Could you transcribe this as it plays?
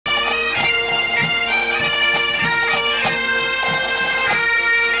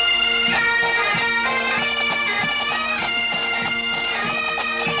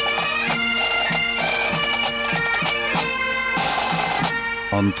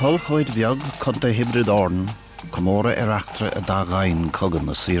An tolchoid bheag conta hybrid orn, comóra achtra a dagain cogan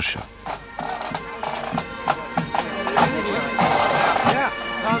na saoirse.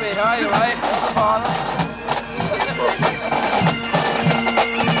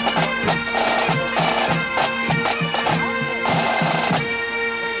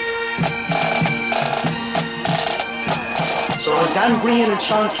 So Dan Breen and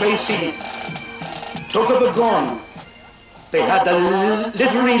Sean Tracy took up a gun. They had the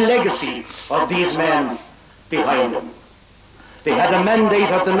literary legacy of these men behind them. They had a mandate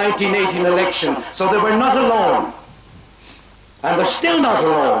of the 1918 election, so they were not alone. And they're still not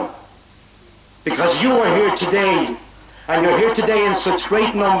alone. Because you are here today, and you're here today in such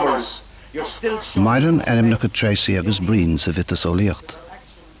great numbers. You're still... Maidan enimnach Tracy agus Breen sa vita solíocht.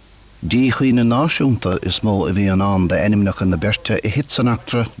 Dí chuoine náisiúnta is mó a bhí an de enimnach na berte I hit san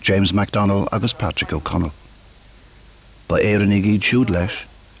actra James MacDonald agus Patrick O'Connell. Ba éireann I gcíd siúd leis,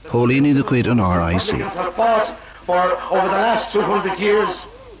 Paulini the cuid an R.I.C. have fought for over the last 200 years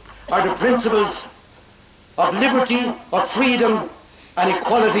are the principles of liberty, of freedom and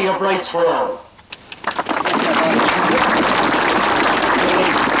equality of rights for all.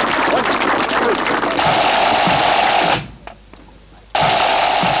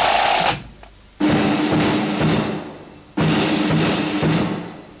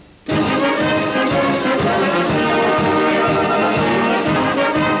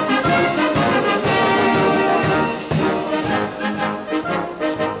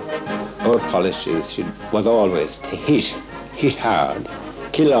 Policy was always to hit hard,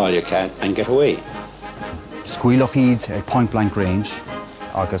 kill all you can and get away. Squealochid at point blank range,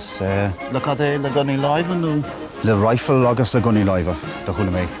 agus Le cad é le gunnaí láimhe nó? le rifle agus le gunnaí láimhe do chuala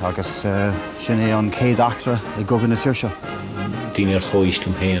mé, agus sin é an céad achtra I gcogann na saoirse. Daoine ar chóist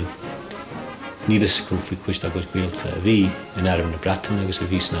campaign. Nílas go faoi cuist agus cuilt bhí in Airm na Breton agus a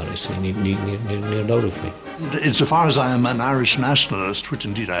bhí san Irish, níor nóra faoi. Insofar as I am an Irish nationalist, which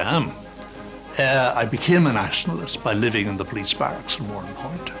indeed I am, I became a nationalist by living in the police barracks in Warren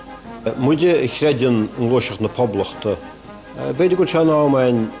Point. Muide chreideann an gluiseach na poblachta. Beidir go teann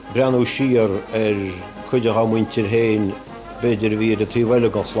ámainn breanú siar chuide á muintir héin beidir bhí a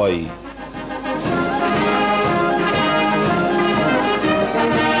tríhile gan chláí.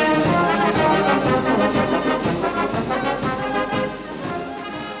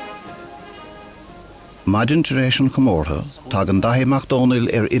 Maidan taréis an comórtha, tá an daithí MacDonald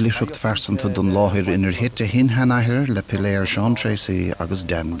illiseacht fersanta don láthir inar hitte hin hanahir le piléir Sean Tracy agus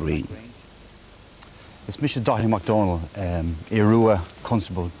Dan Breen. Is mis daithí MacDonald I.R.A.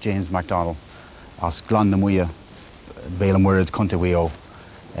 Constable James MacDonald as glan na muia bélam muirid conta bhuio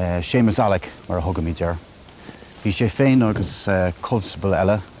Seamus Alec mar a thugam I deir. Bhí sé féin agus Constable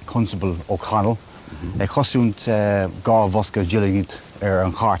eile, Constable O'Connell, chosúnt gá bhosca gilligid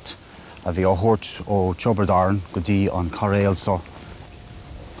an chart a bhí á thuirt ó Chobardaran go dtí an Carréal so.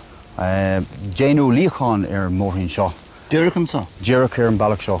 Déanú líocháin mórthain seo. Deireachn sa? Deireach an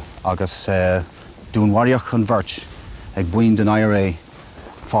bailach seo agus dúnmhaíoch an bhirt ag buin den I.R.A.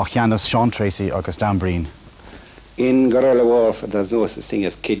 fá cheannas Sean Tracy agus Dan Breen. In guerrilla warfare, there's no such thing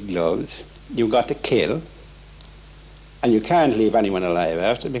as kid gloves. You've got to kill, and you can't leave anyone alive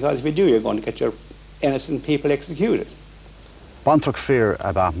after, because if you do, you're going to get your innocent people executed. Bantrach fear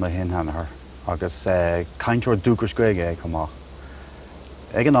about me hin hanahar, agus cainteoir dúchas Gaeilge comá.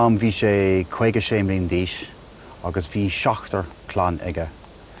 Ag an am bhí sé 50 mbliana d'aois, agus bhí 7 clán aige.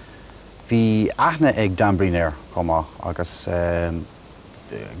 Bhí aithne ag Dan Breen comá, agus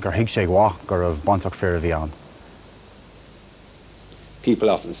gur thuig sé gá gur raibh bantrach fear a bhí ann. People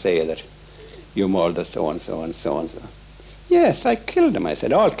often say that you murdered so and so and so and so. Yes, I killed them. I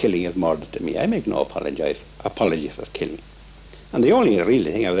said, all killing is murder to me. I make no apology for killing. And the only real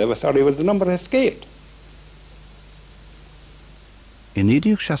thing I was ever sorry was the number that escaped. In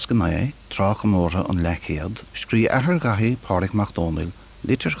idiach seascanna trach amórtha an lechiad, scrí ahar gahi Pádraig MacDonald,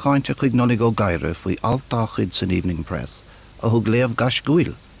 litir chainte chuig nolig ó gaire faoi altachid san Evening Press, a thug léamh gas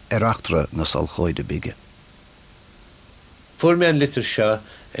gúil achtra na Soloheadbeg. Fuair mé an litir seo,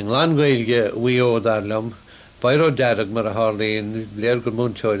 an glán Gaeilge bhuio darlam, bairó dearg mar a tharlaíonn léir go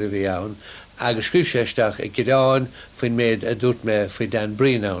múntóir a bhí ann, agus scríb séisteach ag gidáin faoin méid a dúirt me faoi Dan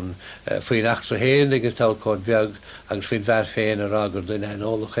Breen ann, faoin achtra héin agus talcóid beag, agus faoin bhar féin a rágur den an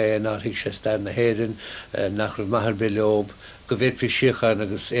ólach nach hiig sé stan na héireann, nach raibh maithir bileob, go bhéad fhí siochan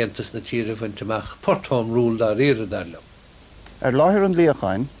agus éantas na tíre bhainteach portám rúil dar ire darlam. Láthir an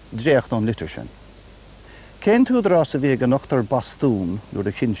líochain, dréacht an litir sin. Cén tú rás a bhí an ochtar bastún nuair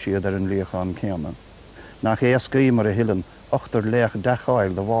a chin siad an líochan céaman. Nach éascaí mar a hillan ochtar léach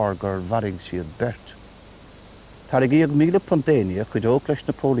decháil de bhar gur bharig siad bert. Tarigíag míle Ponténia chud óclais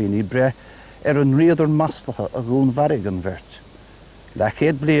na Pólíní bre an riadar maslacha a gún varig an bhirt. Le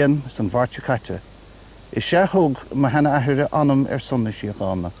chéad blian san bharte caite, is sé thug ma hena aithire anam sunna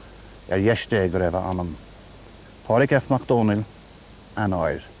síochána, yeiste go raibh anam. Pádraig F. MacDonald an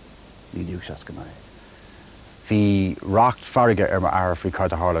áir, ní dúch as go naid. Bhí racht farige mar R.I.C faoi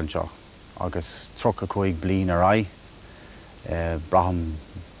Carta Harlan seo, agus 35 bliain R.I. Braham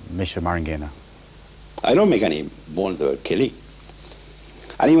Micheal mar an ggéine. I don't make any bones about killing.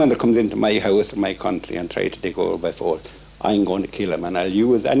 Anyone that comes into my house or my country and tries to take over by force, I'm going to kill him, and I'll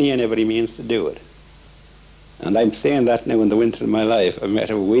use any and every means to do it. And I'm saying that now in the winter of my life. I've met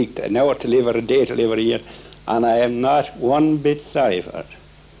a week, an hour to live or a day to live or a year, and I am not one bit sorry for it.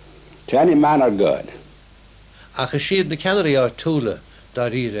 To any man or God. Ach siad na Canary ar túla dar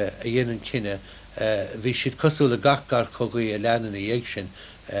ire a dhéanaan cinenne bhí siad cosúla gachgar cogaí a leanan i dhéag sin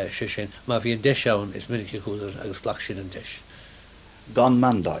sin, má bhí an deisián is minic chuúdar agus lach sin an deis. Gone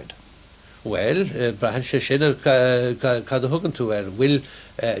man died. Well, brahan sin cad a thugann tú bhfuil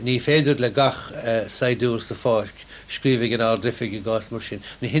ní féidir le gach saidúr sa fáic scríbigh an ardifig i gás mar sin,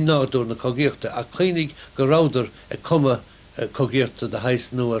 ní hinnáúr na cogíochta a chuoinnig go ráidir a cuma cogíochta de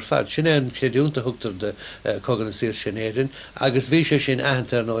hais nó ar fad. Sin an chéadúnta thugtar de cogan na sír sin éireann, agus bhí sé sin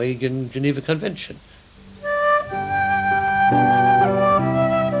aitheantar nó ag an Geneva Convention.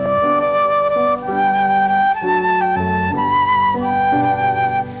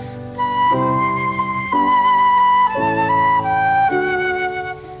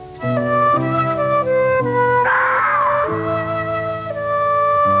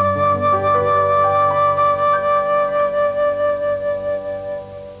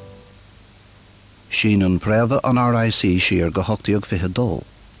 Sin an préimhe an R.I.C siar go 8-5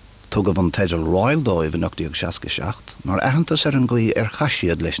 tugad an teidir Royal dóibh in 8-67 mar aitheantas an gaí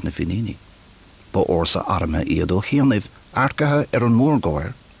chaisiad leis na Finini. Ba orsa arme iad ó chéanamh aircathe an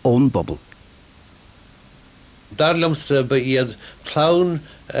mórgóir ón bobal. Darlamsa ba iad clán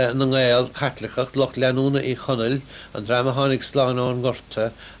na ngáil catlachacht loch leanúna í chonil an drama hánig sláán an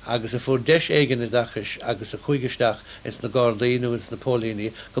gorta agus a fuair deis éigen i dachas agus a chuigeisteach ins na Gardaí nó ins na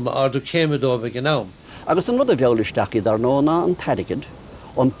Pólíní go ma ardú céimeadóbh an nám. Agus an rud a bheolaisteach iad ar nóna an tairigid,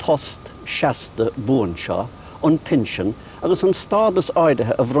 an post seasta búin seo, an pension, agus an stádas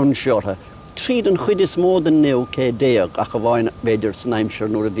áirithe a bhrún seortha, tríd an chuid is mód an neu cé déag ach a bhain beidir san aimseir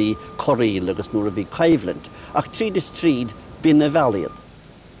nuair a bhí choríl agus nuair a bhí caimhlint, ach tríd is tríd bin a bhealaíad.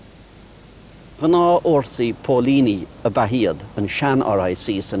 Gná orsaí Pólíní a bahiad an sean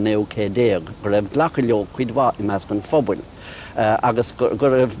R.I.C san neu cé déag go raibh ghlacha leo cuidhá i meas gan fphobal. Agus go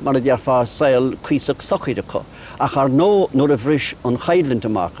raibh mar a dhearfá saoil cuiseach sochaidecha. Ach ar nó nuair a bhris an caimhlint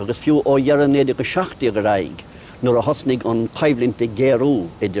amach agus fiú ó dhearan 70 go raig, nuair a hosnig an caimhlint i géarú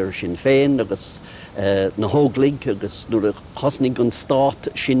idir Sinn Féin agus na hóglaigh agus nuair a hosnig an stát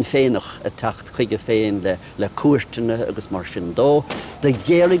Sinn Féinach a teacht chuige féin le cuairteanna agus mar sin dó, de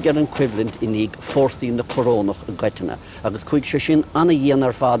géirigh ar an cuimhlint inig fórsaí na corónach a gaiiteanna, agus chuig sé sin anna dhéana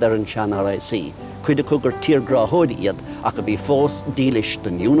ar fad ar an sean R.I.C. Cuide chugur tíorgráthóid iad ach a bhí fós dílis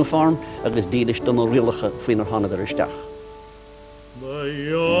den uniform agus dílis den rialacha faoin ar hanad ar isteach. The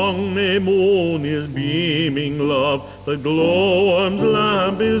young moon is beaming, love, the glowworm's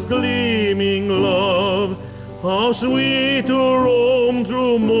lamp is gleaming, love. How sweet to roam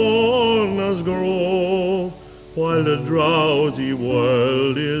through mourners' grove, while the drowsy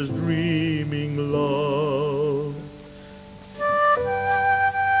world is dreaming, love.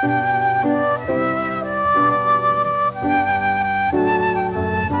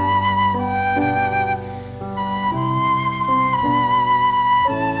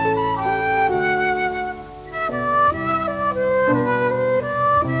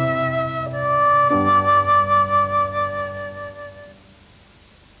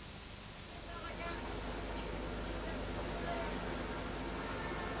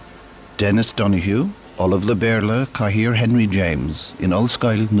 Dennis Donoghue, Olive Le Berle, Cahir Henry James in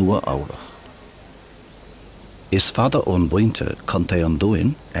Ulscail nua áireach. Is fada ón buinte conta an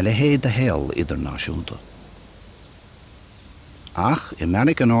dúin le héad de héal idirnáisiúnta. Ach,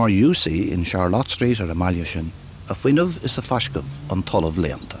 American R.U.C. in Charlotte Street ar Amalia sin, a fuinmh is a fascamh an talamh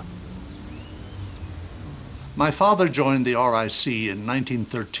léanta. My father joined the R.I.C. in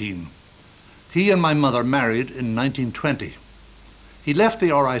 1913. He and my mother married in 1920. He left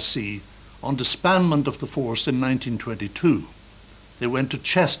the R.I.C. on disbandment of the force in 1922. They went to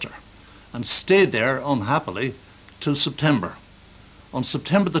Chester and stayed there unhappily till September. On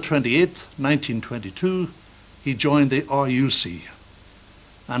September the 28th, 1922, he joined the R.U.C.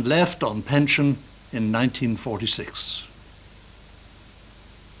 and left on pension in 1946.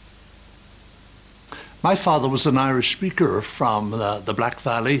 My father was an Irish speaker from the Black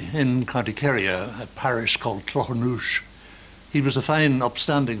Valley in County Kerry, a parish called Cloghanoosh. He was a fine,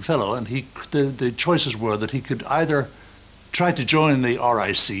 upstanding fellow, and the choices were that he could either try to join the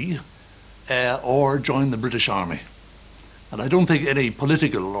R.I.C. Or join the British Army. And I don't think any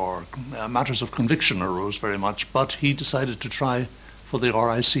political or matters of conviction arose very much, but he decided to try for the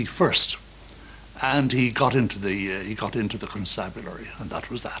R.I.C. first. And he got into the constabulary, and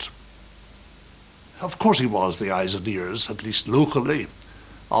that was that. Of course he was the eyes and ears, at least locally,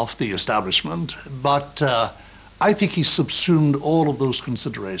 of the establishment, but I think he subsumed all of those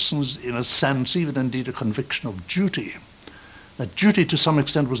considerations in a sense, even indeed a conviction of duty. That duty to some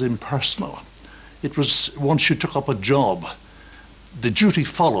extent was impersonal. It was once you took up a job, the duty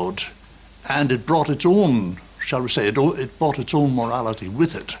followed, and it brought its own, shall we say, it brought its own morality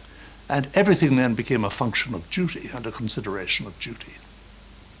with it. And everything then became a function of duty and a consideration of duty.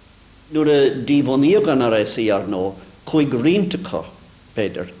 Nuair a díomhaíodh an R.I.C. nó chuig riantach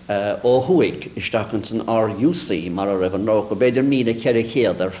beidir ó thuaig isteach san R.U.C. mar a raibh an nó go beidir míle ceithre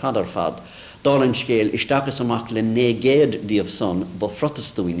chéad ar fad dálann scéal isteachas amach le 900 díobh son ba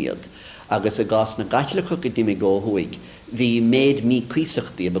frotastúiniad agus a gás na gaiitlecha go dtí go thuaig hí méid mí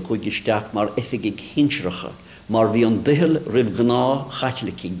cuiseachtaí ba chuig isteach mar ifigigh hinsreacha mar bhí an duhil ribh gná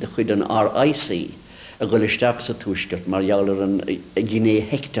chaitlicigh de chuid an R.I.C. a go isteach sa túisceart mar jaall an gné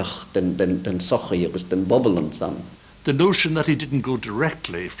heicteach den sochaí agus den bobblan san. The notion that he didn't go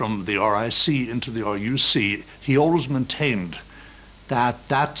directly from the R.I.C. into the R.U.C., he always maintained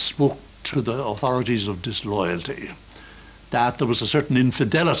that spoke to the authorities of disloyalty, that there was a certain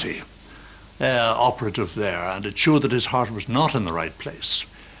infidelity operative there, and it showed that his heart was not in the right place.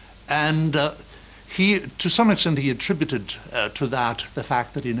 And to some extent, he attributed to that the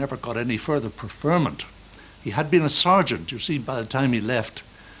fact that he never got any further preferment. He had been a sergeant, you see, by the time he left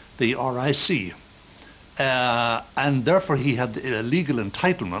the R.I.C., and therefore he had a legal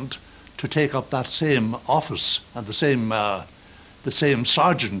entitlement to take up that same office and the same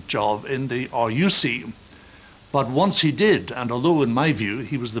sergeant job in the R.U.C. But once he did, and although in my view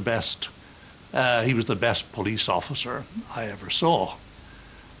he was the best police officer I ever saw,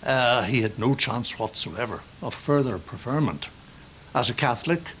 he had no chance whatsoever of further preferment as a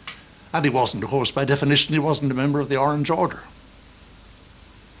Catholic, and he wasn't, of course, by definition, he wasn't a member of the Orange Order.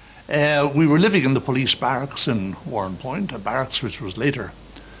 We were living in the police barracks in Warren Point, a barracks which was later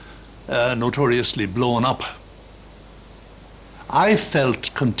notoriously blown up. I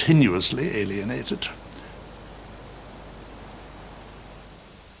felt continuously alienated.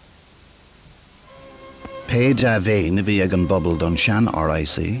 Péid a bhéin a bhí ag an bobal don sean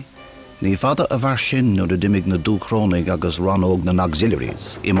R.I.C., ní fada a bhar sin nuair a dimig na dúchrónaigh agus ranóg na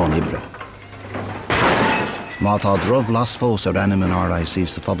auxiliaries I món ibre. Má tá dromh las fós ar enim an R.I.C.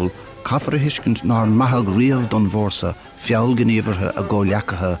 sa phobal, caithfar a hiiscint nar maithag riamh don bhórsa fiall gníomhartha a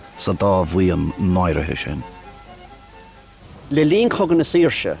ggóleacatha sa dá bhuiam náirithe sin. Le líon chugan na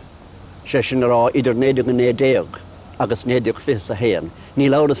saoirse, sé sin rá idir 9 agus 9 a héan, ní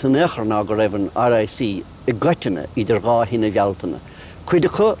leabhar san éachar ná go raibh an R.I.C. I gcoiteanna idir gá hína bhealtainna.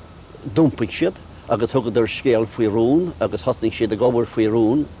 Cuideacha dumpaigh siad agus thugad ar scéal faoi rún agus thosnaigh siad a gabhar faoi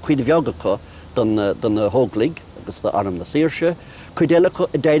rún, cuid bheagacha don thóglaigh agus the arm na saoirse,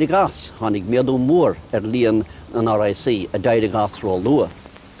 cuidéalacha a deire gas, tháinig méadú mór ar líon an R.I.C. a deire gas rá lua.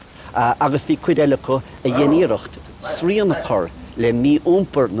 Agus bhí cuidéalacha a dhéanaíocht sríanna chur le mí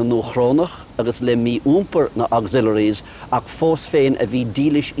úmpar na nóchrónach agus le mí úmpar na auxiliaries ach fós féin a bhí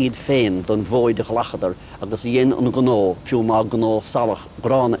dílis iad féin don bhóid a glachadar agus dhéon an gnó piú má gnó salach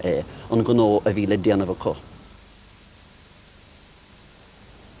grána an gnó a bhí le déanamh acu.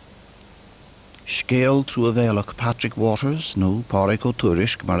 Scéal trú a bhéalach Patrick Waters nó Pádraig Ó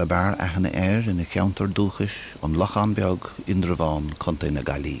Tuairisc mar a bear achanna in a ceantar dúchais an lachan beag Indreháin contae na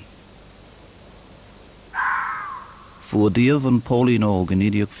Gailí. Fuadíomh an pólín óg in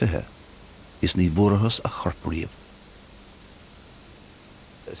idiog fithe, is ní bhuarthas a chorpríomh.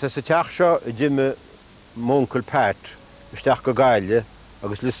 Sa teach seo I dtime móncail Pat, isteach go Gaile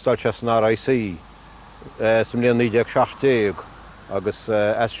agus listáilte san R.I.C. Sam líon 1970 agus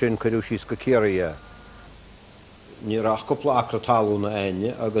as sin chuú síos go céirí. Ní rach cúpla acra talú na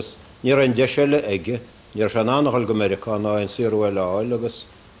aine agus ní an deisiile aige, ní se annachil go America ná an Sierra agus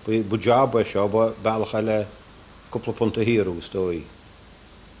bu job seo ba bailcha le cúpla punta híú stóí.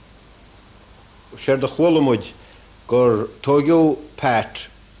 Sér de chhualamuid gur tógiú Pat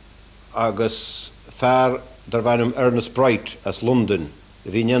agus fear dar bhainm Ernest Bright as London I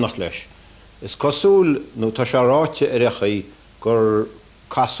bhí neannach leis. Is cosúil nó tá se ráite irechaí gur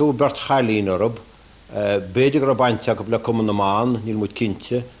casú Bert Chalín arab, béidir a bainte go le cumann na máin, níl muid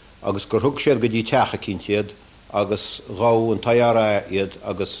cinte, agus gur thug siad go dtí teacha cintiad agus gá an I.R.A. iad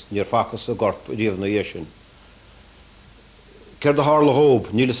agus níor fachas a gorp riomh na sin. Ceir de hála hób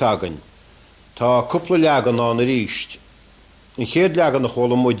nílas agan. Tá cúpla leagan ná na ríist. An chéad leagan na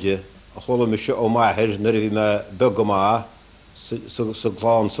chola muide a chola me se ó maithir na bhí me bug go má sa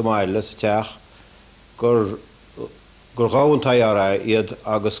gláán sa maile sa teach gur gá an I.R.A. iad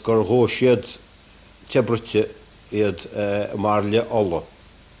agus gur ghó siad tebrute iad marle olla.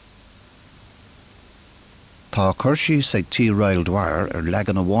 Tá chuirsí sa Royal Dwyer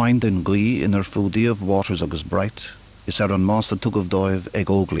legan a bháin den gluí inar fúdaíomh Waters agus Bright is an más a tugamh dóibh ag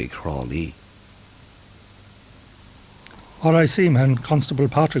óglaí chrálí. R.I.C. man Constable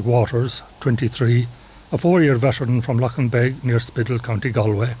Patrick Waters, 23, a 4-year veteran from Soloheadbeg near Spiddle, County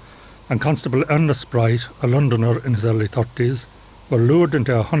Galway, and Constable Ernest Bright, a Londoner in his early 30s, were lured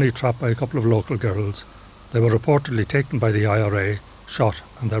into a honey trap by a couple of local girls. They were reportedly taken by the I.R.A., shot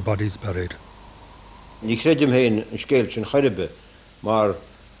and their bodies buried. Ní creidim héin an scéil sin charibe, mar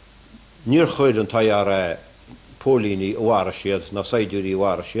níor chuid an I.R.A. pólíní a siad na saidúí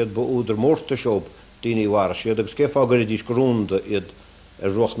a siad, ba údar mórta seob daoine a siad, agus cé fágur dís grúnda iad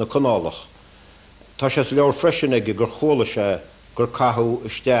roch na canálach. Tá sé leabhar freisin ag gur chola sé gur cathú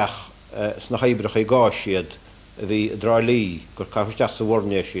isteach sna haibrach é gá siad a bhí drálí gur cathú isteach sa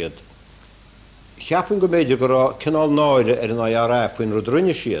bhórne siad. Cheapan go méidir gur cinál náire an I.R.A. faoin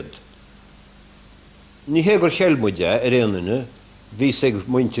rodrunne siad. Ní hé gur cheilmuide réanana, bhí sig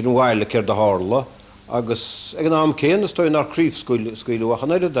muintir an bhaile ceir de hála, agus ag an am céan is tóin ar críomh scoilúach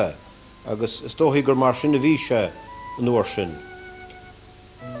an éide, agus is tóthaí gur mar sin a bhí sé an uair sin.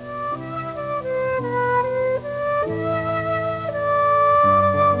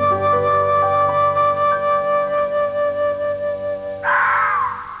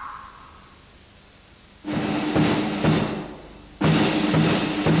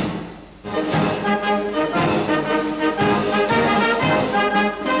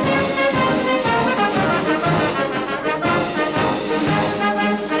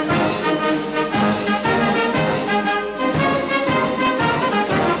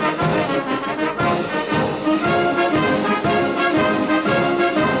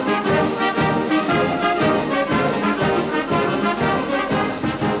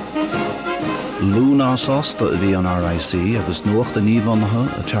 Sásta a bhí an R.I.C. agus nuacht a níomhanatha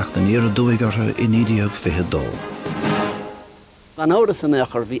a teach den éar a dúigartha in idiog fiche dó. An áras an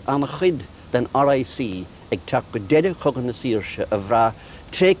éachar bhí an chuid den R.I.C. ag teach go deidir chugan na síirse a bhrá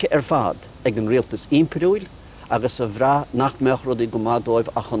tréice ar fad ag an rialtas imperiúil agus a bhrá nach meach rudaí go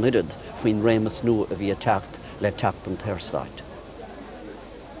mádóibh a chunirid faoin rémas nua a bhí a teacht le teacht an Teirstáit.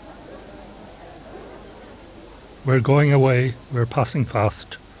 We're going away, we're passing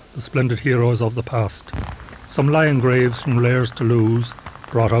fast, the splendid heroes of the past. Some lie in graves from layers to lose,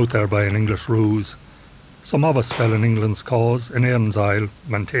 brought out there by an English ruse. Some of us fell in England's cause, in Éireann's Isle,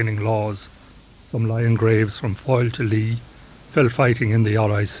 maintaining laws. Some lie in graves from Foyle to Lee, fell fighting in the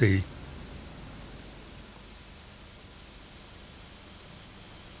R.I.C.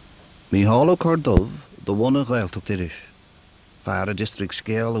 Micheal Corduff, the one of Gaeltacht Irish. Fire district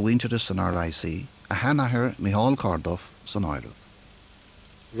scale a winteris an R.I.C. a hanahir Micheal Corduff san Ireland.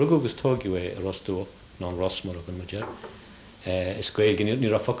 Rugugus tógiwe a rostú ná Rossmar a gunmajar. Is gweil gynnu ni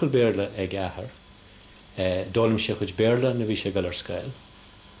ra focal bearla ag ahar. Dolim sé chuid bearla na bhí sé galar scail.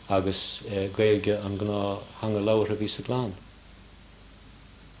 Agus gweilge an gná hanga lawr a bhí sa glán.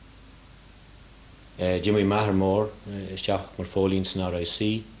 Jimmy Maher mór, isteach mar fólín san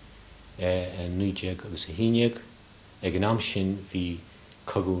R.I.C. Nuideag agus a híineag. Ag an am sin bhí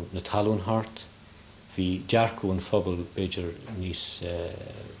cogu na talún hart. Bhí dearcú an phobal beidir níos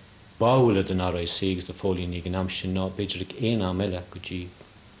báúla den R.I.C. agus de fólín ag an am sin ná beidir ag éon am eile go dtí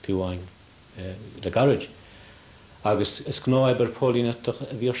fiúhain le garage. Agus is gná eber pólín a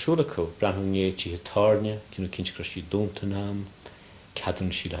bhí arsúlacú, brandhú néití tárne, cinú cinse gur sí dúntanam,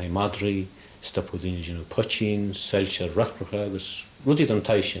 cadan sí le haid Madrí, stopú daoine dínú pochín, sailse rathbracha agus rudí an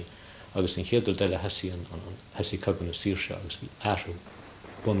taisin, agus an chéadú deile hesaí cogan na síirse agus bhí airú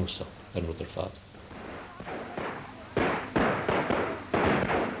bunúsa ar rud ar fad.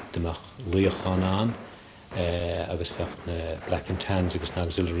 Dymach luachán an, agus fecht na Black and Tans agus na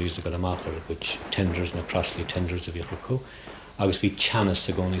auxiliaries a go amachar, which tenders na Crossley tenders a bhí chu, agus bhí teannas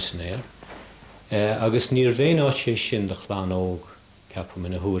a gcónaí san éir. Agus níor bhéin áit sé sin de chláán óg ceapam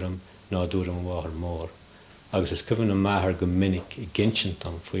ina thuaram ná dúram mháthar mór. Agus is cuimhin na maithar go minic I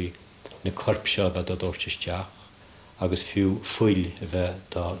ginsintam faoi na corp seo a do dúirtisteach, agus fiú fuil a bheith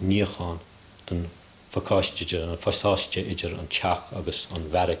dá níocháin don facáisteidir an fasáiste idir an teach agus an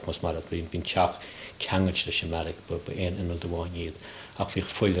bheric mas mar a bhín teach ceangaid leis an meric ba éon inal do bháin iad. ach bhíh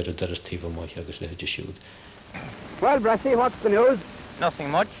foiile a deirtíh maiith agus le de siúd. Well, Brassy, what's the news?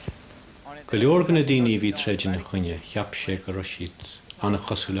 Nothing much. Go leor gan na daoine bhí treidir na chuine, cheap sé go raisiad anna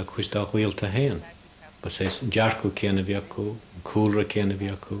chosú le chuistá ghuiilta héan. Ba sé dearcú céanna bhí acu, cúlra céanna bhí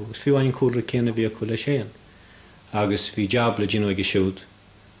acu, gus fiúhain cúlra céanna bhí acu le séan. Agus bhí jab le dino ige siúd,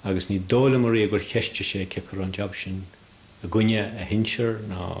 agus ní dóla mar gur cheiste sé cecur an jab sin a gcuine a hinseir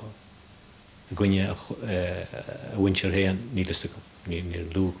ná a gcuine a winseir héan ní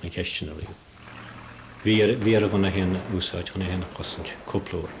lúg na ceistin a riú. Bhí ar a gona héan úsáid chuna héanna chosint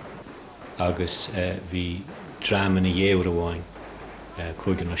cúplóir. Agus bhí dráman na dhéhar a bháin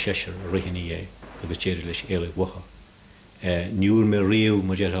chuigean na séisiir a rihin na dhé agus déidir leis éala wacha. Níúr mé riú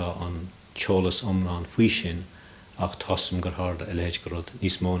mar deartha an teolas omrán faoi sin ach tasam gur háda a léid go rud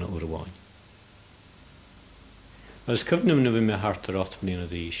níos móna uair a bháin. Agus cyfnum na bhí mé hartar 8 mlíona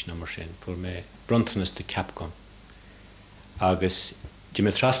dhís na mar sin, pur mé brontanas de Capcom. Agus dí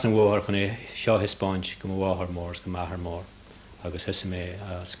mé tras na bhóthar chun é seo hispáint go bháthair mór go maithar mór, agus heisa mé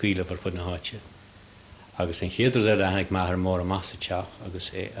scríle ar fud na háite. Agus an chéidir a hanig maithar mór a massa teach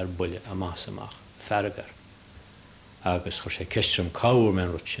agus é ar buile a massa amach, ferragar. Agus chuir sé ceistrim cáúr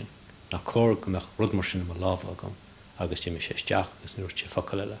men rud sin, na cór go meach rud mar sin mar lábh agam, agus dí mé sé isteach agus nuair sé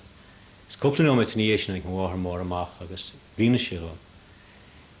focail eile. Is cúpla nó met níéis sin go bháthair mór amach agus bhína sé go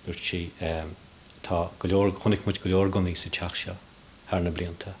nuair sí tá go leor chunig muid go leor gonaí sa teach seo thar na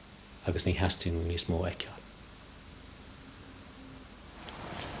blianta agus ní heastín níos mó eiceáil.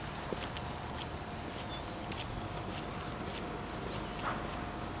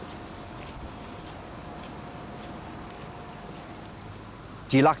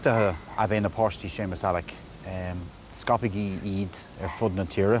 Díleachtathe a bhéh na páistí Séamus Alec, scapaigí iad ar fud na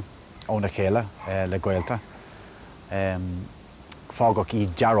tíre ó na chéile le Gaelta. Fágach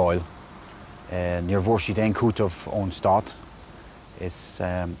iad dearáil, níor bhór siad éon cútamh ón stát. Is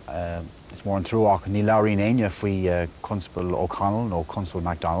mór an trúach ní leabhraíonn aine faoi Constable O'Connell nó Constable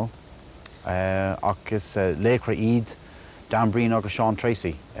MacDonald. Ach is léacra iad Dan Breen agus Sean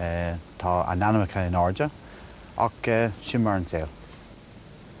Tracy tá anonimicha in áide ach sin mar an saoil.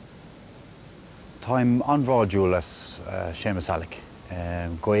 Táim anráidú leis Séamus Alec.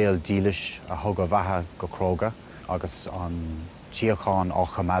 Gael dílis a thug a bheithe go cróga agus an tíocháin á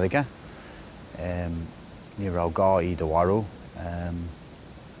Chamadige. Ní rá gá iad a bharú.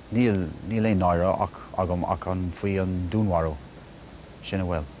 Níl é náire agam ach an faoi an dúnharú sin a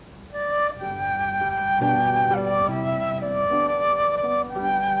bhfuil.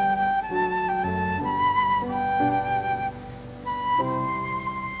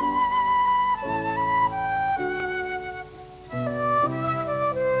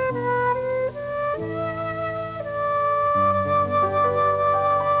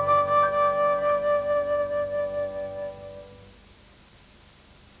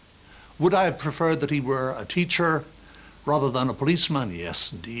 Would I have preferred that he were a teacher rather than a policeman?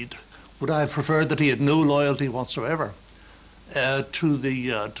 Yes, indeed. Would I have preferred that he had no loyalty whatsoever to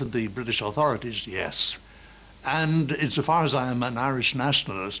the British authorities? Yes. And insofar as I am an Irish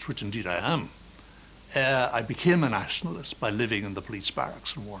nationalist, which indeed I am, I became a nationalist by living in the police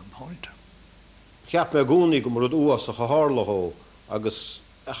barracks in Warren Point. Ceap me gúnaí go mar uas a chaharlachó agus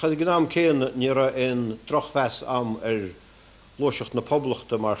a chud gnám céan níra in trochfes am loiseach na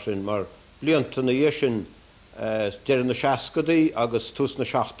poblachta mar sin mar blianta na dhéisin deir na seacadaí agus tús na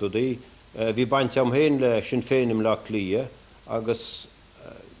seachtadaí bhí baint am héin le sin féinim le clia agus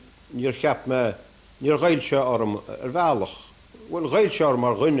níor cheap me níor ghailse orm bhealach. Bhfuil ghailse orm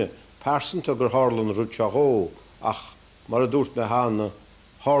mar ghuine persanta gur hálan rud seaghó ach mar a dúirt me hána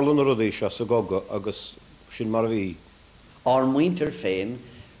hálan rudí se sa goga agus sin mar bhí. Ar muintir féin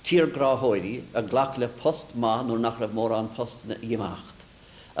tír gráthóirí a ghlach le post má nó nach raibh mór an post na imacht.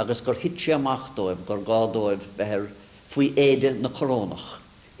 Agus gur hit sé amach dóibh gur gádóibh beir faoi éide na corónach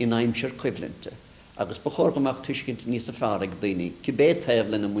in aimseir cuiblinte. Agus bachor gomach tuiscint níos a fearraigh daoine, ci bé taobh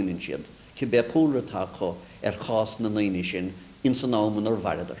lena muinn siad, ci bé cúlratá có chás na naoine sin in san áman ar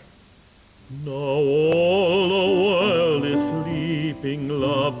bharadar. Now all the world is sleeping,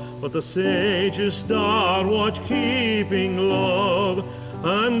 love, but the sage's star watch keeping, love.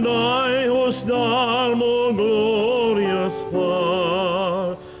 And I, whose star more glorious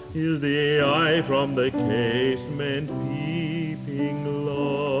far, is the eye from the casement peeping,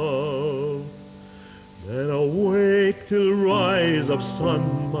 love. Then awake till rise of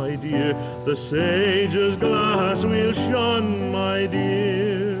sun, my dear, the sage's glass will shun, my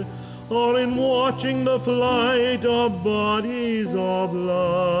dear, or in watching the flight of bodies of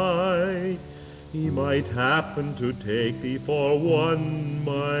light, he might happen to take thee for one,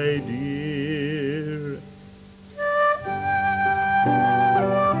 my dear.